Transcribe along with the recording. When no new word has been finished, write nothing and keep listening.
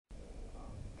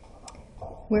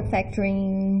we're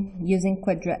factoring using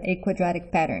a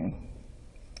quadratic pattern.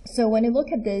 So when you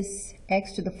look at this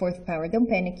x to the fourth power, don't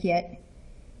panic yet.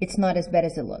 It's not as bad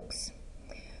as it looks.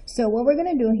 So what we're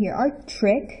going to do here, our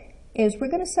trick is we're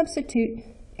going to substitute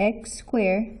x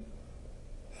squared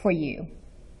for u.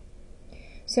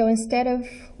 So instead of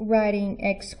writing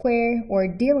x squared or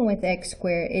dealing with x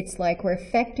squared, it's like we're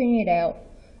factoring it out,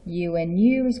 u, and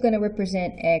u is going to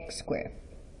represent x squared.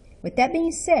 With that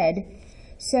being said,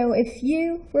 so if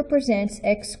u represents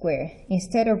x squared,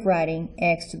 instead of writing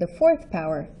x to the fourth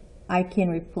power, I can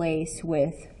replace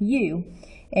with u.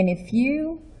 And if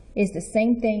u is the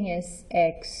same thing as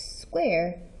x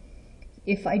squared,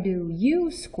 if I do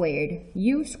u squared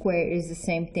is the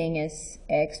same thing as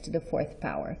x to the fourth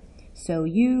power. So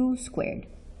u squared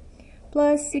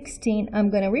plus 16,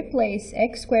 I'm going to replace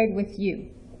x squared with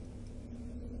u.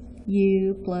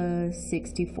 U plus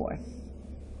 64.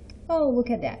 Oh, look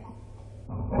at that.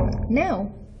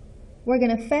 Now, we're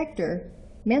going to factor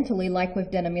mentally like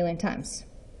we've done a million times.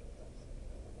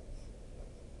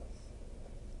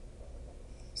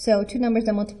 So two numbers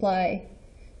that multiply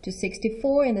to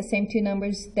 64 and the same two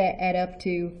numbers that add up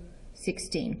to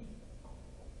 16.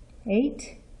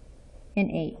 8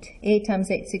 and 8. 8 times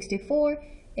 8 is 64.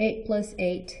 8 plus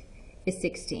 8 is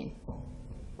 16. All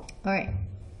right.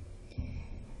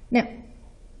 Now,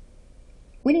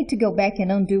 we need to go back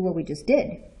and undo what we just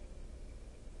did.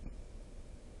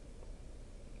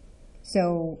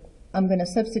 So I'm going to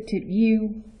substitute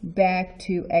u back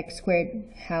to x squared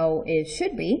how it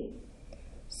should be.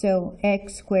 So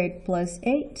x squared plus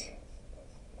 8,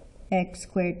 x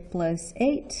squared plus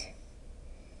 8.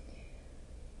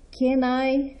 Can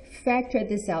I factor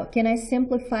this out? Can I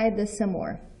simplify this some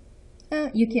more?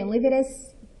 You can leave it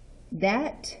as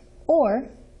that, or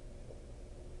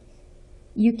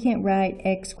you can write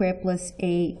x squared plus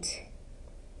 8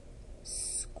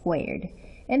 squared.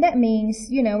 And that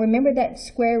means, you know, remember that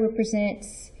square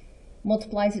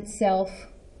multiplies itself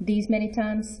these many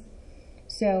times.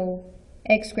 So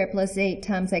x squared plus 8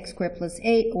 times x squared plus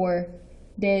 8, or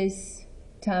this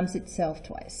times itself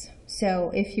twice.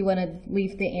 So if you want to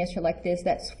leave the answer like this,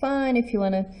 that's fine. If you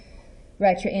want to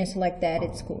write your answer like that,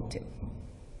 it's cool too.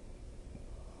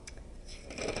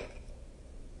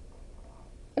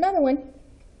 Another one.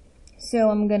 So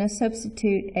I'm going to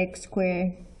substitute x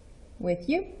squared with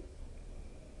u.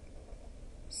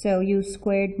 So u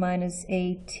squared minus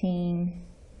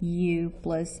 18u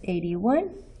plus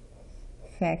 81.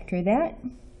 Factor that.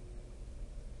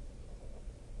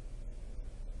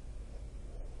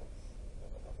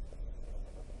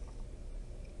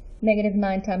 Negative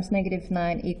 9 times negative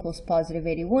 9 equals positive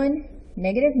 81.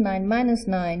 Negative 9 minus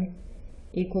 9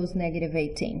 equals negative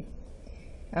 18.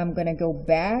 I'm going to go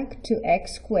back to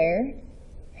x squared,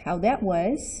 how that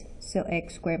was. So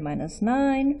x squared minus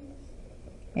 9,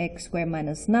 x squared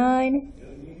minus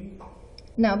 9.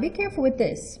 Now be careful with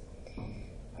this.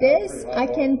 I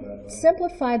can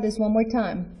simplify this one more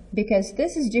time because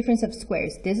this is difference of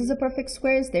squares. This is a perfect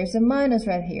squares, there's a minus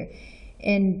right here.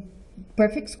 And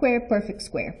perfect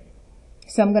square.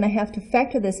 So I'm going to have to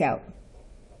factor this out.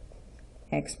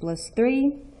 X plus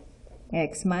 3,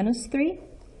 x minus 3.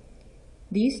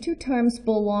 These two terms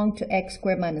belong to x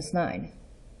squared minus 9.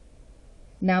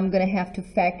 Now I'm going to have to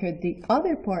factor the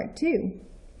other part too.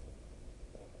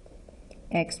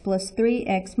 X plus 3,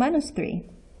 x minus 3.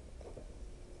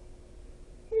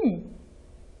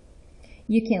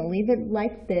 You can leave it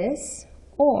like this,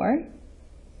 or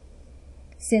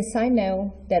since I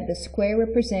know that the square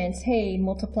represents, hey,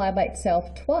 multiply by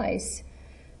itself twice,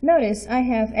 notice I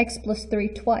have x plus 3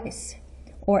 twice,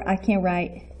 or I can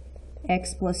write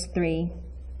x plus 3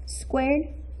 squared,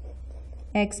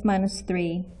 x minus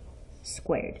 3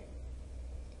 squared.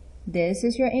 This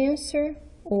is your answer,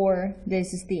 or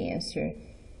this is the answer.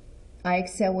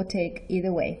 IXL will take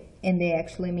either way, and they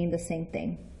actually mean the same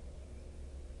thing.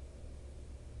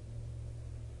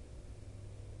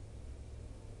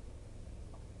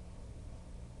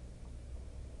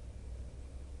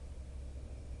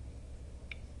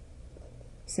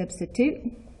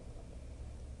 Substitute.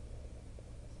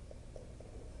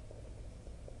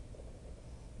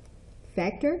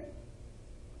 Factor.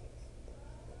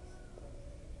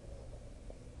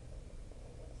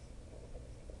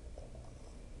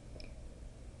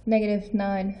 Negative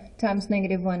 9 times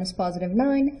negative 1 is positive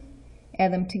 9.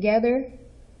 Add them together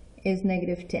is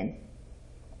negative 10.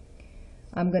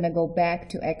 I'm going to go back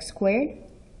to x squared.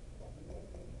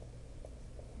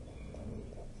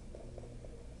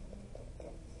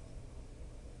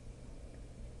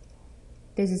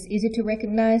 This is easy to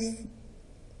recognize.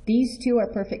 These two are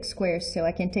perfect squares, so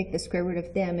I can take the square root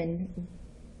of them and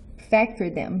factor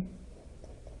them.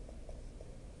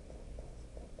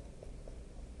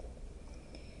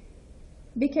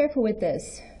 be careful with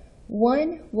this.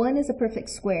 1 is a perfect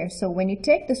square, so when you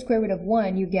take the square root of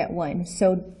 1, you get 1.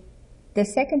 So the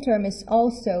second term is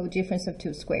also difference of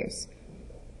two squares.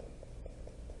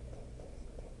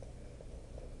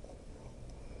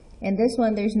 And this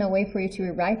one, there's no way for you to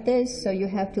rewrite this, so you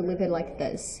have to leave it like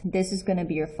this. This is going to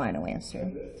be your final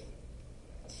answer.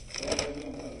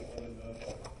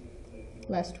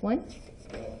 Last one.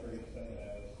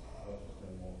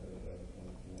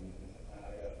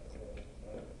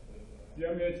 You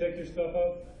want me to take your stuff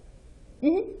out?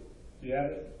 Mm-hmm. Do you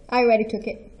have it? I already took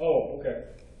it. Oh, okay.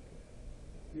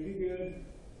 Pretty good.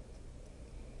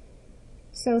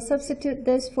 So substitute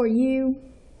this for u.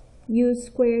 U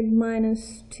squared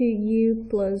minus 2u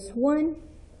plus 1.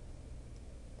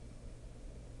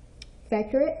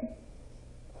 Factor it.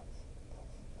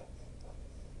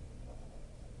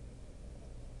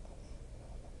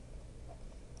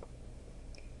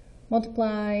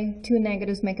 Multiply two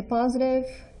negatives, make a positive.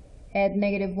 Add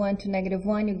 -1 to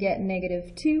 -1, you get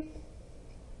 -2.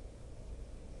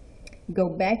 Go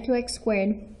back to x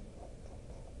squared.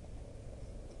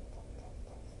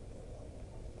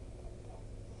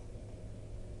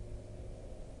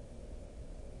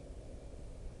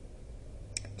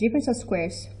 Difference of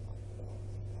squares.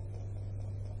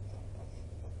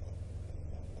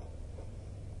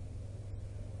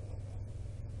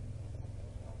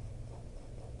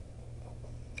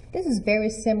 This is very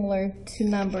similar to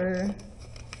number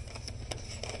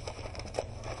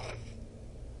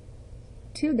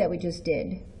 2 that we just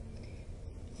did.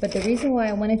 But the reason why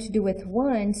I wanted to do with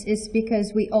ones is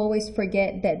because we always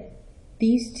forget that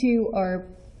these two are,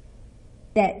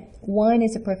 that 1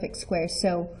 is a perfect square.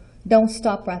 So don't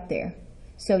stop right there.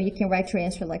 So you can write your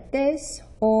answer like this,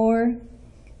 or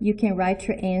you can write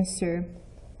your answer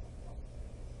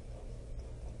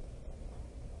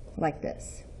like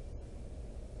this.